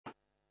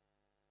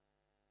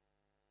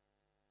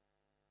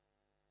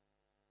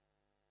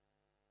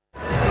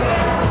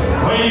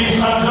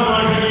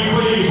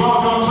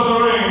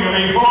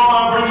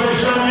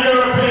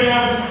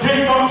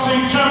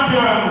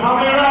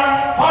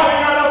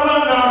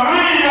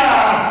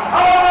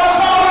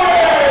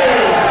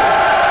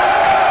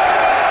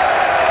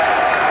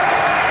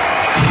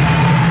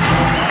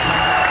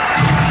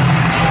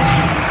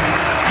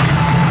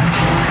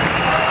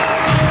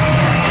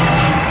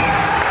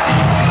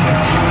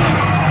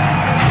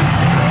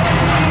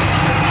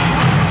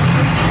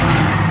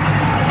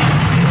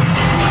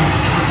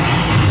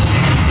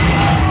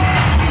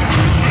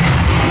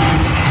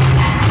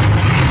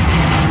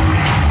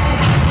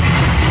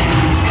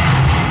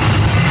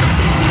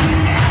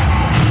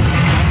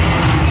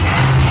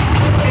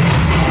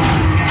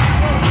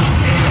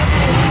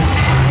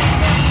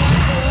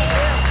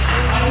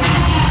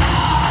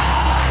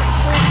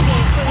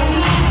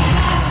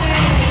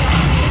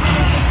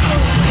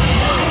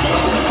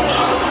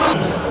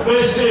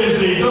is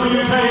the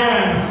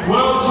WKN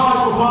World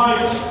Title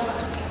Fight,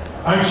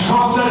 a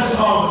contest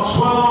of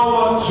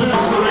 12 to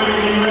the ring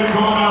in the red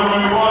corner,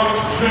 wearing white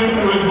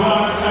trimmed with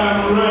black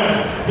and red.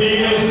 He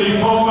is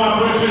the former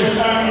British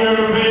and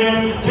European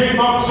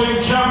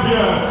kickboxing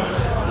champion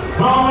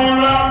from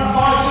Iraq,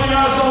 fighting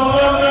as a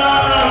Riyadh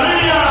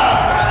Alazzawi.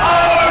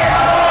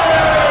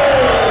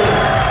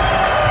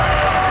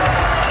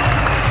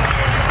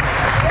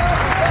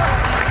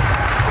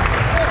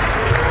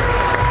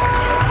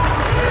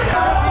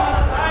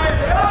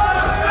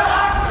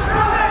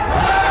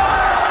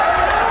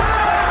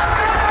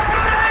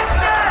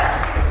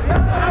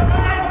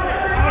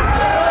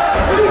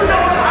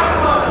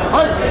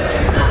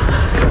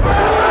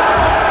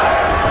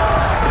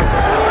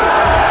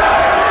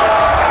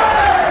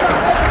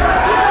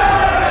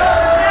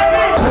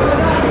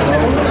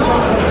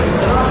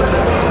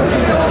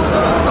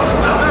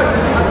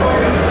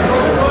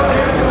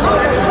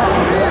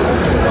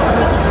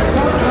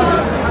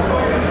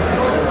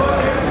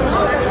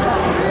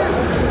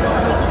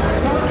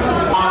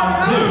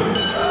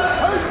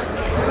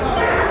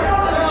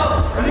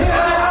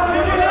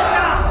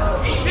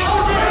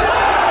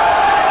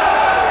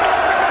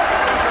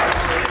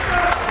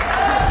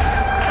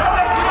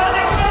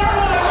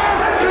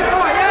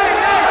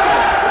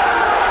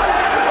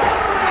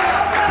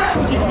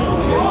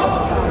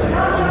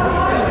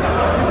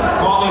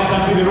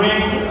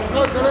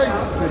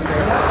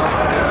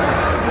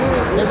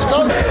 Let's go.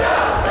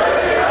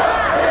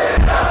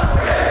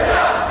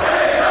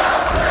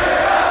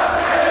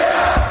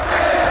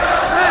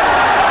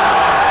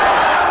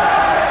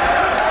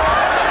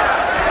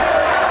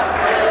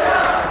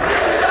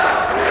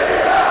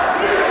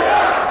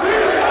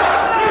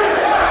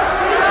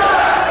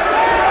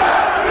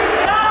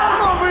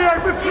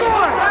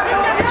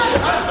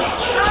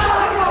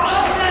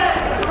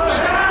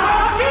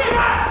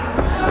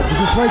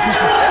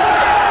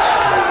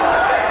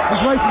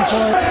 He's waiting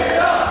for it.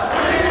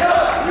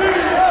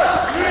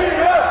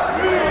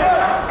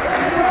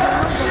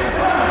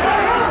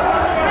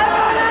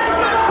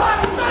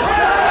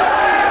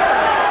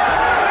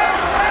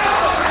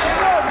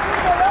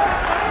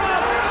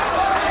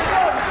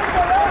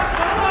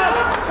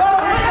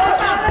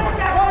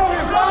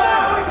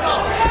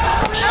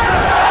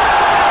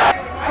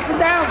 Up and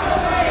down.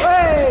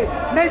 Hey,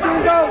 measure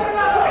and go.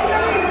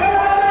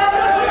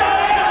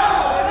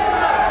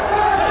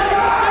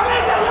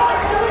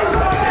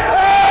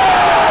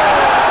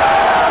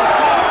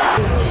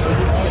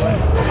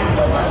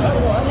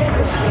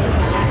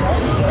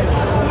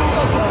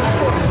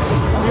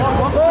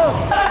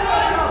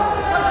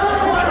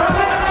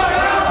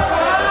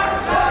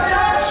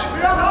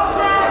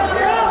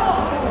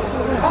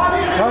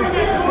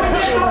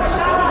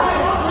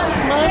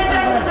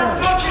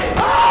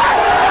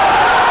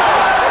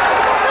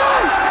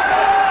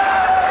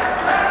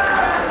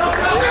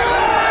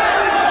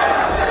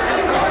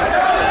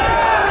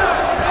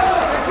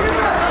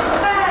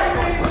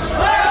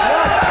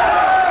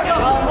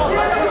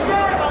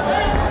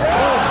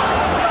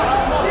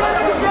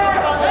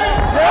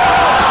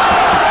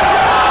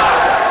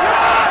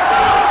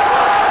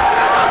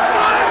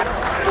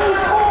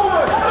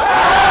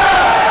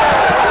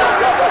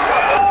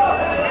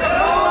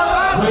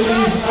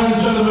 Ladies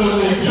and gentlemen,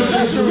 the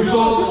judges'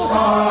 results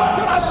are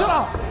as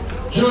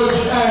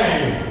Judge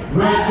A,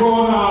 red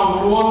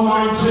corner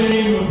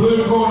 119,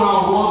 blue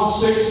corner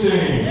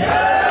 116.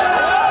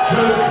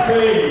 Judge B,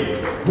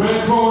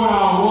 red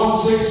corner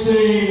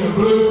 116,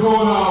 blue